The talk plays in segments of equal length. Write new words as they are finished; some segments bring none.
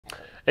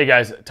Hey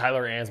guys,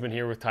 Tyler Ansman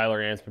here with Tyler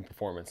Ansman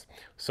Performance.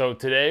 So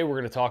today we're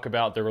going to talk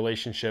about the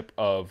relationship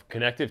of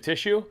connective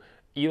tissue,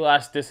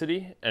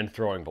 elasticity, and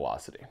throwing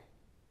velocity.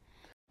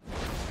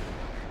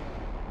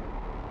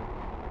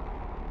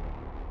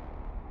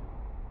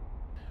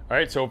 All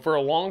right, so for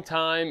a long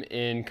time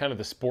in kind of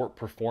the sport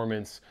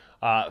performance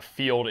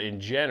field in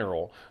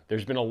general,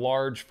 there's been a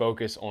large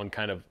focus on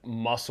kind of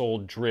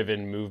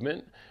muscle-driven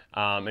movement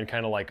and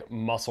kind of like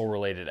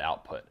muscle-related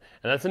output.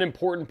 And that's an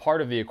important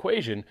part of the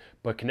equation,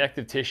 but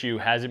connective tissue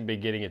hasn't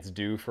been getting its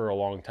due for a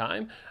long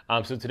time.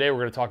 So today we're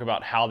going to talk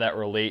about how that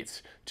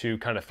relates to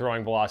kind of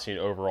throwing velocity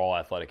and overall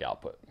athletic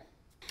output.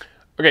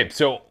 Okay,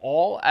 so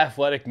all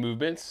athletic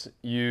movements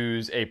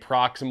use a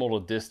proximal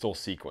to distal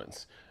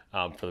sequence.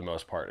 For the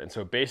most part. And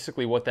so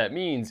basically what that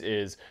means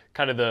is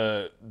kind of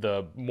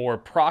the more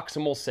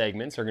proximal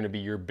segments are going to be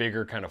your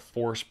bigger kind of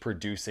force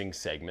producing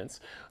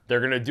segments.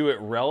 They're going to do it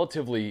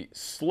relatively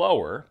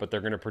slower, but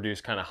they're going to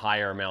produce kind of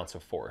higher amounts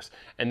of force.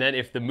 And then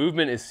if the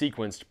movement is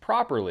sequenced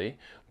properly,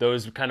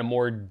 those kind of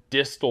more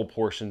distal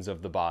portions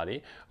of the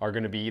body are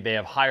going to be, they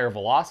have higher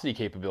velocity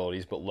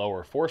capabilities, but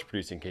lower force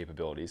producing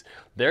capabilities.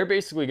 They're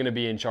basically going to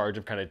be in charge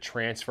of kind of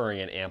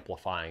transferring and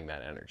amplifying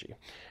that energy.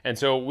 And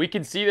so we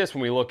can see this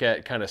when we look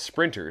at kind of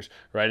sprinters,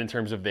 right, in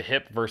terms of the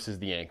hip versus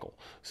the ankle.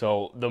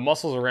 So the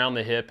muscles around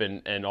the hip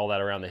and all that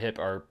around the hip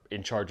are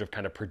in charge of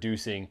kind of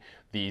producing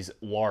these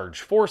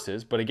large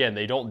forces, but again,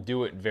 they don't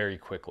do it very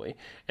quickly.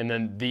 And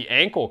then the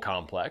ankle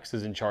complex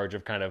is in charge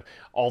of kind of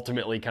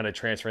ultimately kind of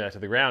transferring that to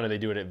the ground, and they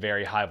do it at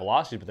very high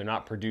velocity, but they're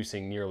not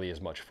producing nearly as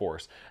much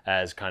force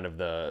as kind of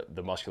the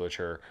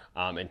musculature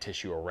and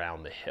tissue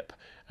around the hip.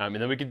 And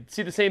then we can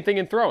see the same thing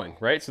in throwing,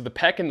 right? So the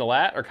pec and the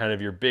lat are kind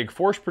of your big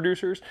force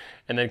producers,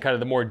 and then kind of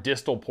the more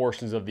distal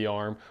portions of the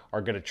arm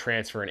are going to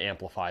transfer and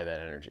amplify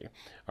that energy.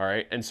 All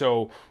right, and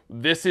so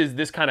this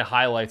kind of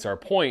highlights our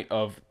point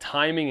of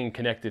timing and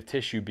connective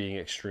tissue being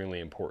extremely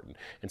important.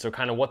 And so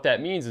kind of what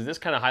that means is this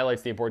kind of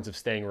highlights the importance of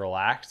staying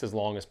relaxed as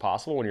long as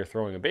possible when you're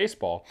throwing a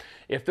baseball.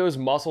 If those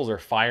muscles are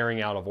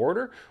firing out of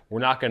order, we're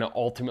not going to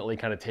ultimately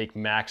kind of take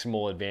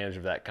maximal advantage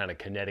of that kind of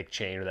kinetic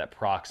chain or that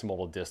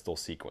proximal to distal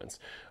sequence.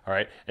 All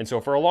right, and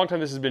so for a long time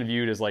this has been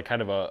viewed as like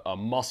kind of a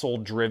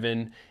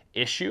muscle-driven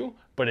issue,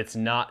 but it's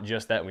not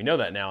just that. We know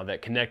that now,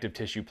 that connective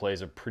tissue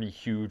plays a pretty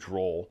huge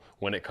role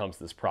when it comes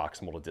to this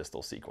proximal to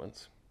distal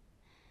sequence.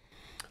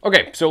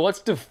 Okay, so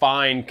let's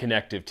define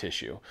connective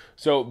tissue.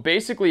 So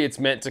basically it's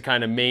meant to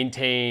kind of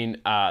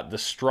maintain the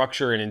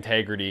structure and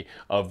integrity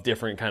of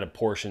different kind of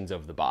portions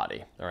of the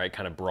body, all right,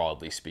 kind of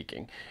broadly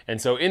speaking.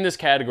 And so in this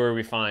category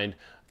we find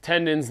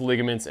tendons,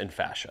 ligaments, and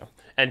fascia.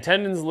 And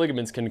tendons and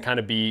ligaments can kind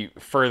of be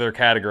further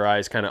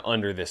categorized kind of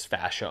under this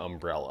fascia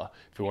umbrella,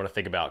 if we want to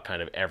think about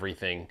kind of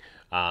everything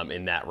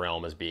in that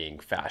realm as being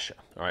fascia,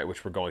 all right,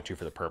 which we're going to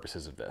for the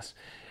purposes of this.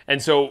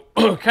 And so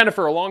kind of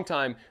for a long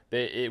time,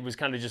 it was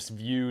kind of just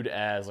viewed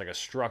as like a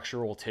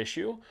structural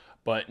tissue,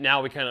 but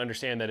now we kind of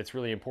understand that it's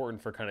really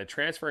important for kind of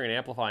transferring and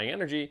amplifying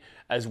energy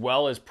as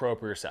well as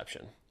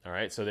proprioception, all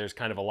right? So there's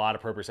kind of a lot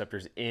of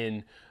proprioceptors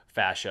in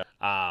fascia.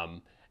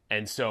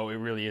 And so it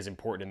really is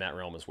important in that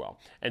realm as well.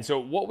 And so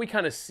what we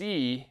kind of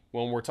see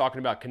when we're talking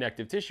about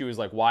connective tissue is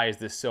like, why is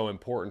this so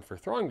important for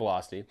throwing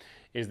velocity,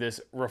 is this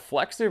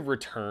reflexive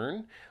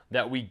return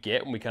that we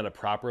get when we kind of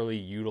properly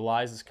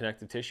utilize this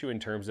connective tissue in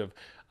terms of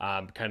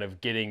kind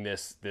of getting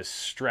this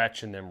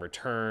stretch and then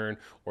return,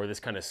 or this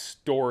kind of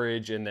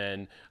storage and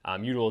then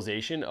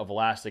utilization of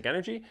elastic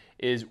energy,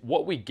 is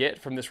what we get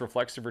from this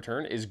reflexive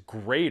return is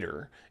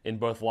greater in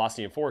both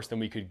velocity and force than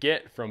we could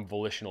get from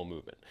volitional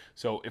movement.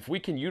 So if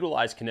we can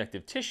utilize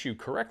connective tissue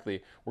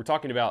correctly, we're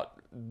talking about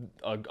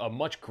a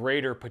much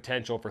greater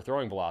potential for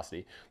throwing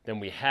velocity than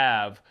we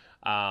have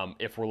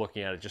if we're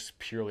looking at it just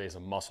purely as a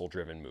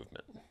muscle-driven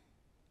movement.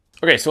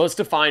 Okay, so let's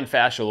define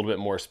fascia a little bit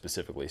more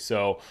specifically.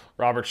 So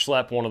Robert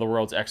Schlepp, one of the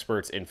world's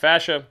experts in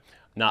fascia,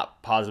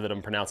 not positive that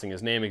I'm pronouncing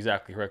his name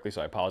exactly correctly,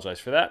 so I apologize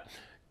for that,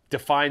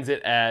 defines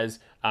it as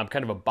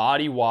kind of a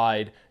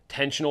body-wide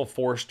tensional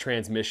force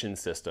transmission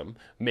system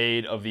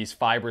made of these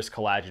fibrous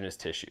collagenous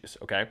tissues,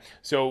 okay?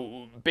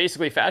 So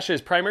basically fascia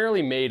is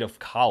primarily made of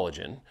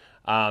collagen,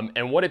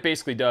 and what it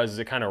basically does is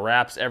it kind of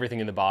wraps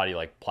everything in the body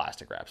like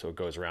plastic wrap. So it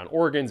goes around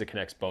organs, it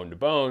connects bone to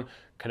bone,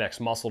 connects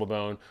muscle to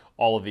bone,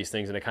 all of these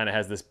things, and it kind of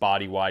has this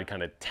body-wide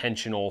kind of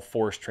tensional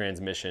force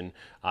transmission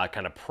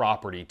kind of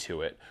property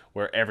to it,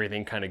 where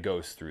everything kind of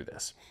goes through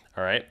this,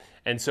 all right?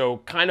 And so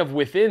kind of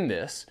within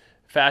this,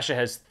 fascia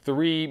has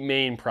three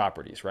main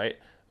properties, right?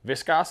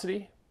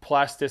 Viscosity,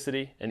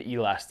 plasticity, and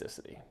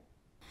elasticity.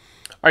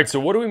 All right, so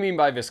what do we mean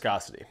by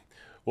viscosity?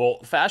 Well,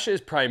 fascia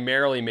is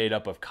primarily made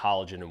up of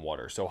collagen and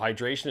water, so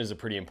hydration is a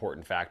pretty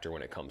important factor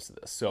when it comes to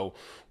this. So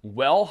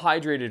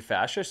well-hydrated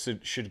fascia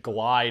should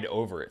glide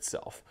over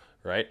itself,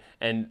 right?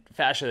 And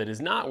fascia that is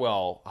not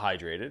well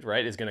hydrated,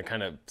 right, is going to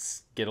kind of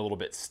get a little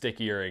bit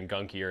stickier and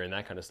gunkier and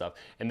that kind of stuff.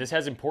 And this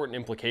has important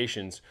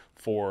implications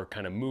for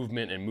kind of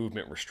movement and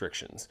movement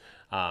restrictions,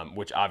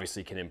 which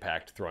obviously can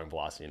impact throwing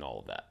velocity and all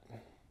of that.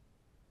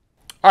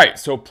 All right,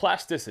 so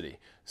plasticity.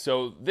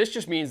 So this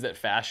just means that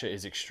fascia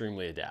is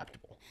extremely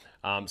adaptable.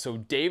 So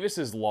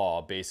Davis's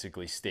law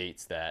basically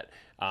states that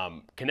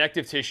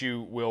connective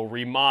tissue will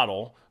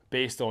remodel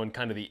based on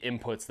kind of the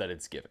inputs that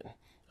it's given.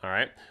 All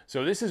right.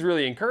 So this is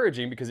really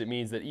encouraging because it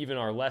means that even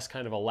our less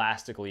kind of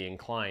elastically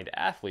inclined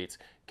athletes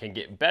can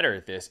get better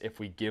at this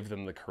if we give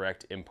them the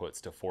correct inputs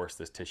to force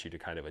this tissue to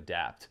kind of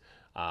adapt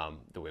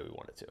the way we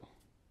want it to.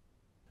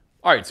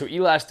 All right, so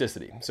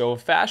elasticity. So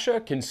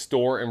fascia can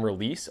store and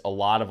release a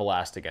lot of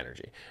elastic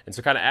energy. And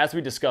so kind of as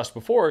we discussed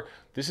before,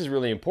 this is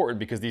really important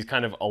because these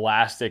kind of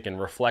elastic and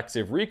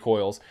reflexive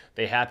recoils,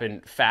 they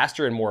happen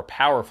faster and more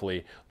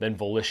powerfully than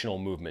volitional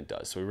movement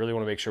does. So we really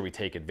want to make sure we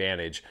take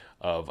advantage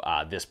of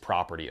this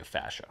property of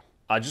fascia.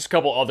 Just a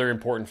couple other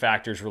important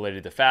factors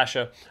related to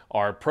fascia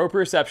are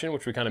proprioception,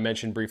 which we kind of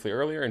mentioned briefly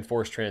earlier, and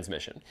force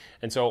transmission.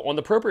 And so on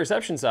the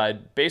proprioception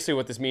side, basically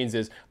what this means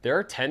is there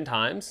are 10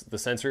 times the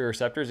sensory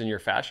receptors in your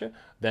fascia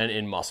than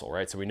in muscle,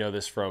 right? So we know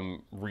this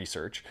from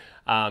research.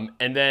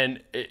 And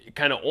then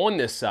kind of on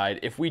this side,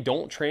 if we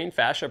don't train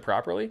fascia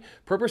properly,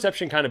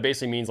 proprioception kind of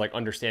basically means like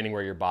understanding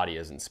where your body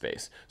is in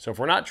space. So if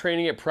we're not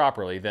training it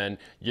properly, then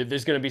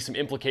there's going to be some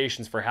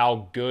implications for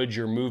how good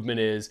your movement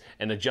is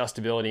and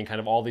adjustability and kind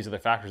of all these other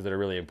factors that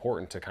are really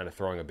important to kind of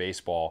throwing a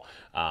baseball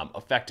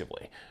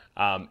effectively.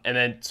 And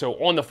then, so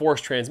on the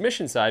force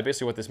transmission side,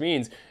 basically what this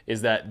means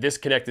is that this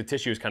connective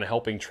tissue is kind of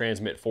helping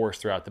transmit force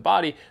throughout the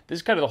body. This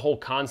is kind of the whole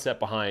concept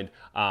behind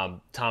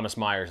Thomas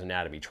Myers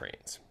anatomy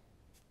trains.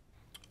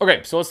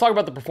 Okay, so let's talk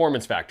about the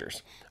performance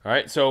factors. All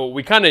right, so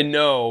we kind of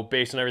know,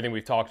 based on everything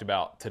we've talked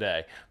about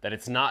today, that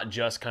it's not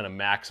just kind of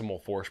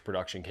maximal force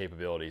production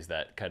capabilities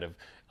that kind of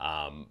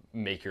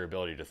make your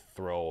ability to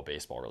throw a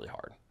baseball really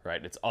hard,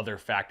 right? It's other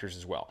factors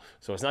as well.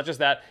 So it's not just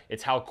that,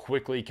 it's how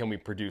quickly can we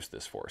produce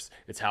this force.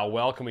 It's how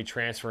well can we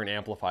transfer and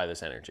amplify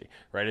this energy,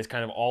 right? It's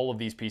kind of all of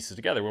these pieces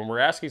together. When we're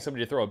asking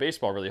somebody to throw a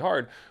baseball really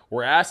hard,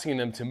 we're asking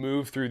them to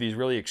move through these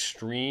really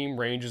extreme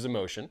ranges of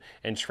motion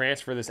and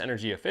transfer this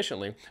energy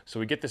efficiently so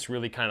we get this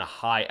really kind of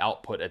high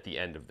output at the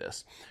end of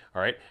this.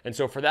 All right, and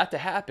so for that to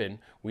happen,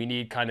 we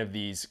need kind of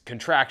these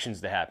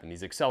contractions to happen,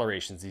 these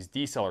accelerations, these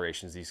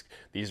decelerations,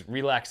 these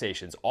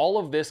relaxations. All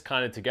of this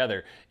kind of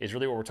together is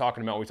really what we're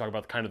talking about when we talk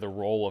about kind of the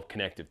role of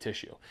connective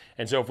tissue.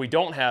 And so if we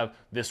don't have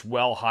this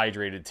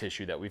well-hydrated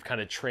tissue that we've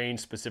kind of trained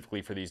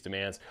specifically for these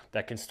demands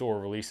that can store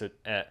and release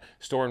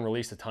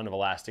a ton of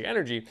elastic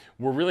energy,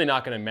 we're really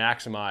not going to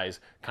maximize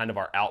kind of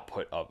our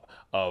output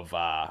of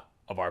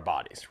our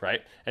bodies,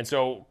 right? And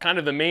so kind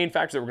of the main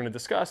factors that we're going to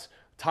discuss: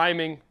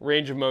 timing,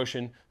 range of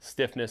motion,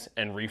 stiffness,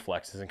 and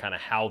reflexes, and kind of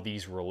how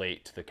these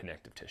relate to the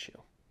connective tissue.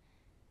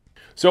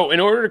 So in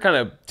order to kind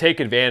of take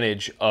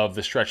advantage of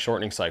the stretch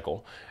shortening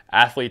cycle,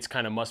 athletes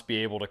kind of must be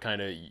able to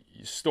kind of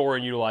store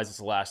and utilize this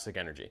elastic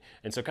energy.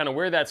 And so kind of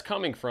where that's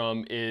coming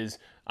from is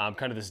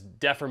kind of this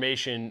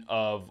deformation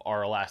of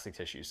our elastic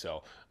tissue.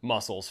 So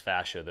muscles,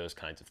 fascia, those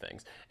kinds of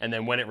things. And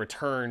then when it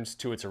returns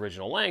to its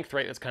original length,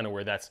 right, that's kind of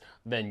where that's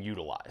then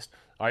utilized.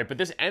 All right, but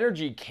this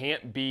energy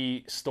can't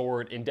be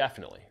stored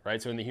indefinitely,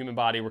 right? So in the human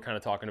body, we're kind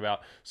of talking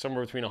about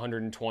somewhere between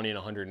 120 and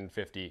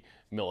 150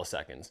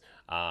 milliseconds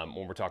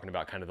when we're talking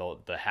about kind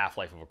of the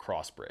half-life of a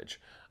cross bridge.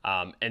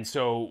 And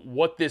so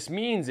what this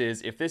means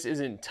is if this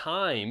isn't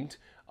timed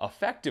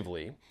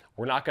effectively,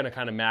 we're not going to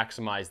kind of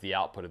maximize the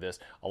output of this.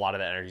 A lot of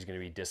that energy is going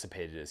to be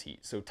dissipated as heat.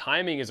 So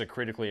timing is a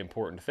critically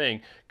important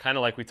thing, kind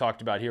of like we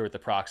talked about here with the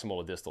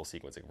proximal to distal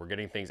sequencing. If we're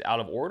getting things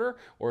out of order,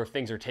 or if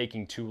things are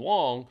taking too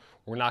long,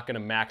 we're not going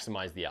to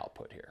maximize the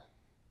output here.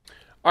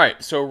 All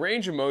right, so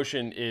range of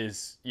motion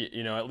is,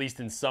 at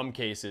least in some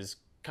cases,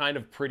 kind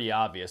of pretty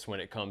obvious when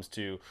it comes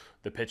to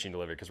the pitching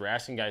delivery, because we're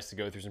asking guys to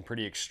go through some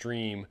pretty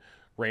extreme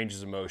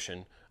ranges of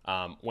motion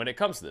when it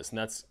comes to this, and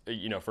that's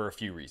for a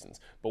few reasons.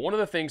 But one of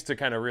the things to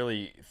kind of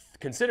really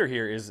consider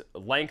here is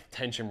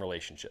length-tension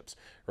relationships,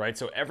 right?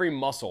 So every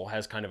muscle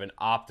has kind of an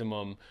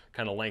optimum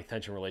kind of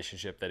length-tension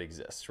relationship that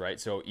exists, right?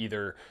 So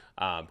either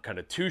kind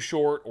of too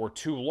short or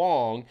too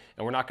long,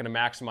 and we're not going to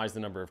maximize the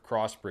number of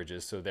cross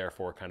bridges, so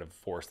therefore kind of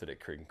force that it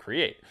can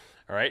create.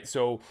 All right,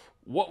 so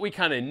what we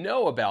kind of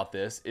know about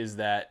this is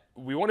that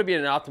we want to be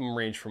in an optimum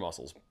range for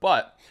muscles,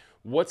 but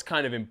what's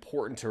kind of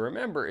important to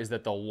remember is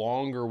that the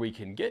longer we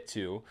can get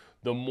to,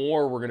 the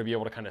more we're going to be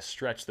able to kind of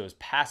stretch those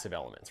passive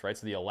elements, right?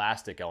 So the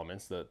elastic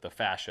elements, the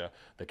fascia,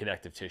 the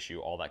connective tissue,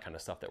 all that kind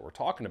of stuff that we're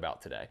talking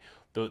about today.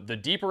 The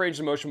deeper range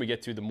of motion we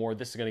get to, the more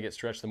this is going to get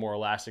stretched, the more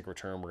elastic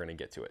return we're going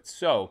to get to it.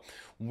 So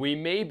we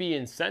may be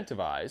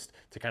incentivized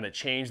to kind of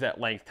change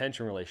that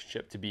length-tension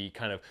relationship to be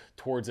kind of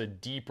towards a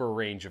deeper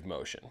range of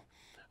motion.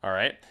 All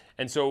right,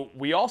 and so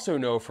we also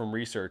know from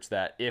research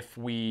that if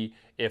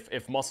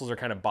muscles are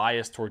kind of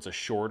biased towards a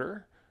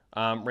shorter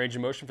range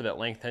of motion for that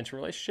length-tension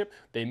relationship,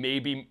 they may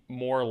be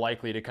more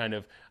likely to kind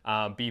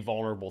of be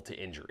vulnerable to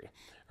injury.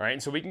 All right,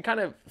 and so we can kind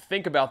of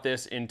think about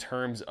this in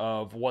terms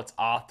of what's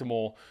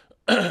optimal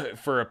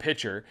for a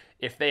pitcher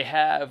if they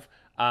have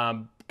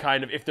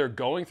if they're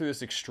going through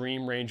this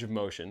extreme range of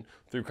motion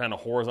through kind of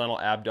horizontal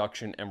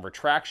abduction and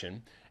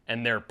retraction,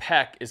 and their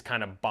pec is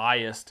kind of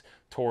biased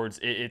towards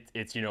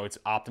it's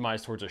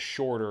optimized towards a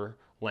shorter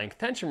length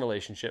tension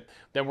relationship,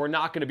 then we're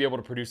not going to be able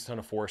to produce a ton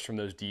of force from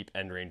those deep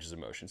end ranges of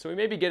motion. So we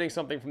may be getting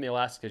something from the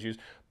elastic tissues,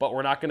 but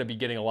we're not going to be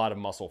getting a lot of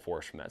muscle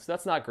force from that. So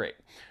that's not great.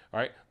 All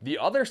right. The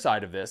other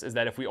side of this is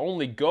that if we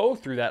only go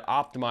through that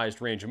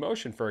optimized range of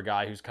motion for a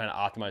guy who's kind of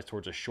optimized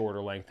towards a shorter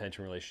length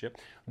tension relationship,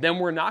 then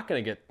we're not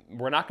going to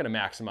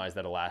maximize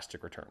that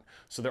elastic return.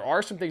 So there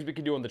are some things we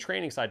can do on the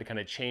training side to kind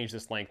of change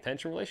this length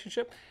tension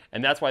relationship.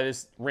 And that's why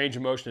this range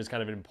of motion is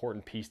kind of an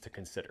important piece to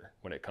consider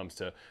when it comes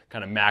to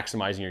kind of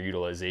maximizing your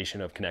utilization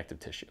of connective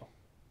tissue.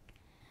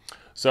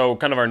 So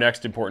kind of our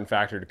next important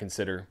factor to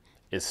consider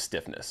is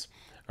stiffness.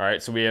 All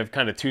right, so we have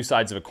kind of two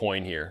sides of a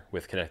coin here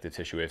with connective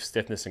tissue. We have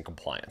stiffness and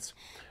compliance.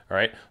 All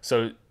right,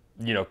 so,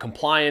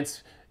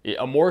 compliance,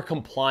 a more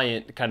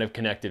compliant kind of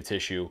connective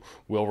tissue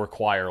will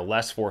require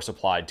less force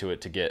applied to it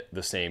to get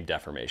the same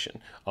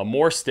deformation. A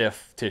more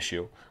stiff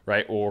tissue,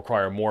 right, will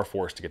require more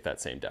force to get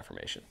that same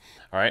deformation.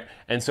 All right,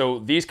 and so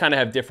these kind of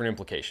have different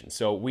implications.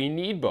 So we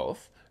need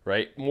both.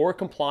 Right? More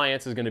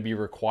compliance is going to be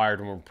required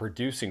when we're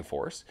producing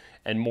force,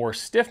 and more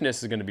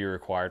stiffness is going to be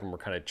required when we're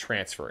kind of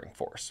transferring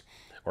force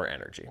or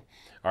energy.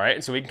 All right,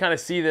 and so we can kind of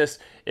see this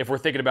if we're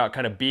thinking about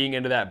kind of being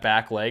into that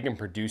back leg and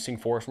producing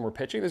force when we're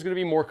pitching. There's going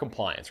to be more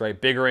compliance,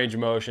 right? Bigger range of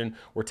motion.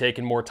 We're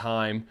taking more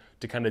time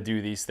to kind of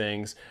do these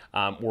things.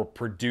 We're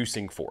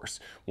producing force.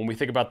 When we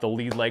think about the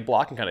lead leg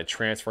block and kind of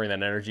transferring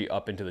that energy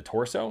up into the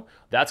torso,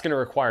 that's going to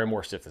require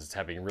more stiffness. It's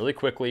happening really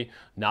quickly,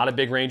 not a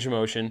big range of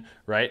motion,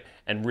 right?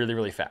 And really,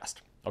 really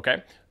fast.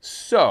 Okay,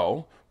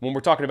 so when we're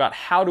talking about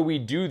how do we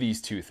do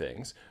these two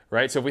things,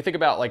 right? So if we think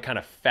about like kind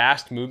of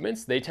fast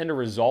movements, they tend to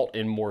result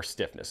in more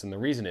stiffness. And the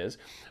reason is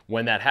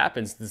when that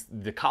happens,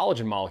 the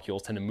collagen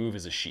molecules tend to move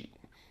as a sheet.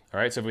 All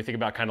right, so if we think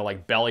about kind of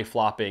like belly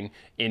flopping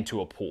into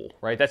a pool,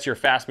 right? That's your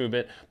fast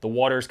movement. The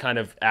water's kind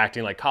of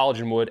acting like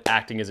collagen would,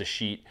 acting as a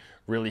sheet,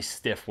 really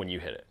stiff when you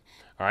hit it.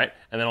 All right,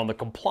 and then on the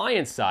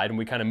compliance side, when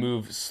we kind of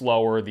move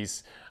slower,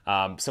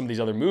 some of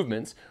these other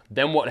movements,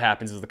 then what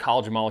happens is the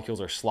collagen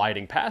molecules are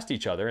sliding past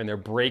each other and they're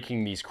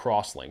breaking these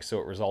cross links, so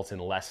it results in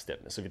less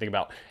stiffness. So if you think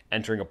about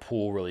entering a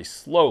pool really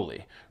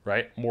slowly,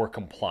 right, more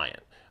compliant.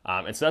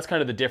 And so that's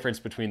kind of the difference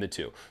between the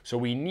two. So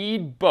we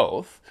need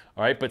both,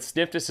 all right, but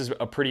stiffness is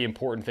a pretty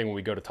important thing when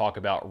we go to talk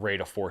about rate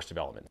of force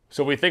development.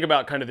 So if we think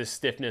about kind of this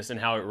stiffness and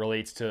how it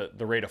relates to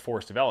the rate of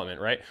force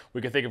development, right,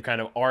 we can think of kind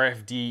of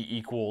RFD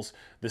equals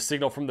the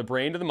signal from the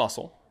brain to the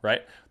muscle,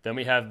 right? Then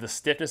we have the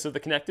stiffness of the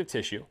connective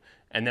tissue,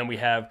 and then we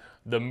have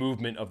the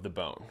movement of the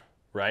bone,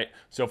 right?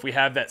 So if we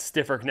have that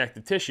stiffer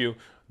connective tissue,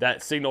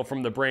 that signal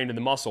from the brain to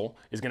the muscle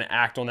is going to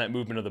act on that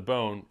movement of the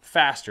bone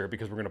faster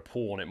because we're going to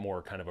pull on it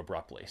more kind of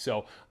abruptly.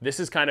 So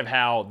this is kind of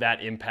how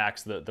that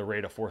impacts the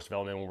rate of force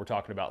development when we're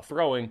talking about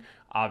throwing.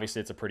 Obviously,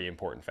 it's a pretty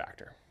important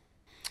factor.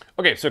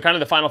 Okay, so kind of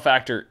the final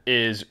factor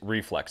is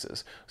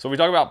reflexes. So we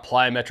talk about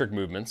plyometric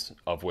movements,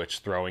 of which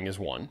throwing is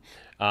one.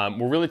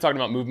 We're really talking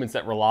about movements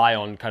that rely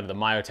on kind of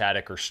the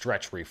myotatic or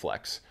stretch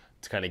reflex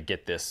to kind of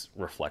get this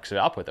reflexive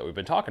output that we've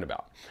been talking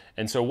about.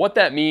 And so what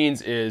that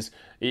means is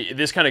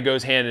this kind of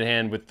goes hand in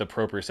hand with the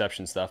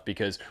proprioception stuff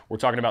because we're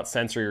talking about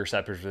sensory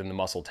receptors within the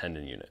muscle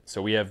tendon unit.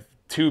 So we have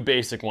two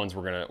basic ones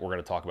we're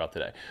gonna talk about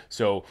today.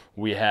 So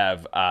we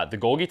have the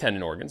Golgi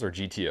tendon organs, or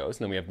GTOs, and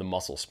then we have the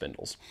muscle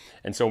spindles.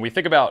 And so when we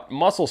think about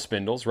muscle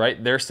spindles,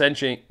 right, they're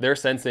sensing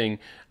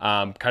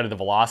kind of the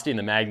velocity and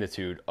the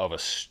magnitude of a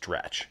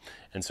stretch.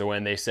 And so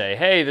when they say,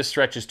 hey, this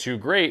stretch is too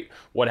great,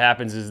 what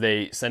happens is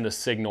they send a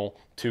signal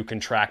to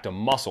contract a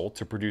muscle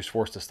to produce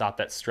force to stop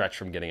that stretch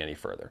from getting any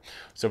further.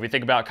 So if we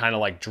think about kind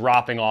of like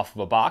dropping off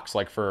of a box,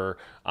 like for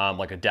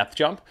like a depth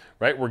jump,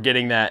 right, we're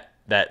getting that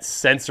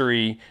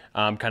sensory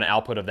kind of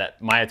output of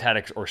that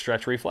myotatic or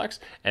stretch reflex.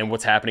 And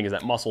what's happening is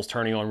that muscle's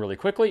turning on really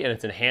quickly and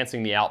it's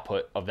enhancing the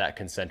output of that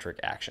concentric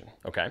action,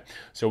 okay?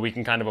 So we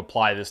can kind of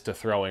apply this to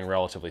throwing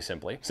relatively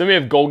simply. So we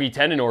have Golgi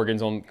tendon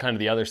organs on kind of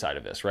the other side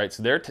of this, right?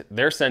 So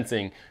they're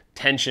sensing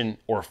tension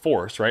or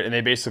force, right? And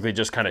they basically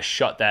just kind of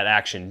shut that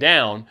action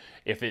down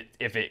if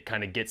it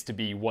kind of gets to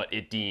be what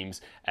it deems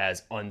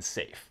as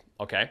unsafe,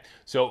 okay?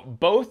 So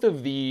both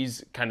of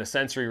these kind of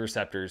sensory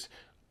receptors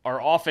are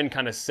often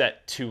kind of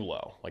set too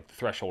low, like the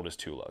threshold is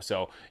too low.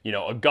 So,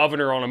 a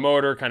governor on a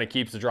motor kind of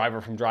keeps the driver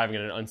from driving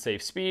at an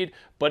unsafe speed,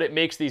 but it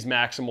makes these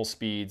maximal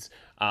speeds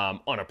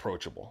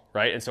unapproachable,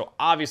 right? And so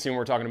obviously when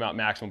we're talking about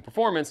maximum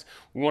performance,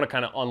 we want to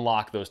kind of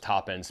unlock those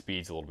top end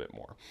speeds a little bit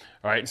more,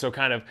 all right? And so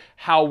kind of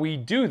how we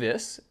do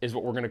this is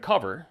what we're going to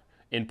cover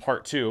in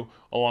part 2,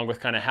 along with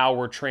kind of how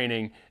we're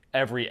training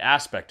every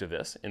aspect of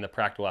this in the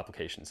practical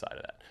application side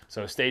of that.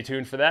 So stay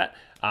tuned for that.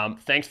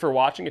 Thanks for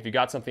watching. If you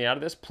got something out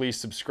of this, please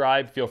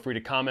subscribe. Feel free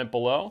to comment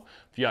below.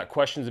 If you got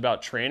questions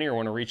about training or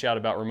want to reach out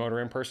about remote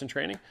or in-person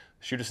training,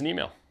 shoot us an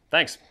email.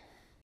 Thanks.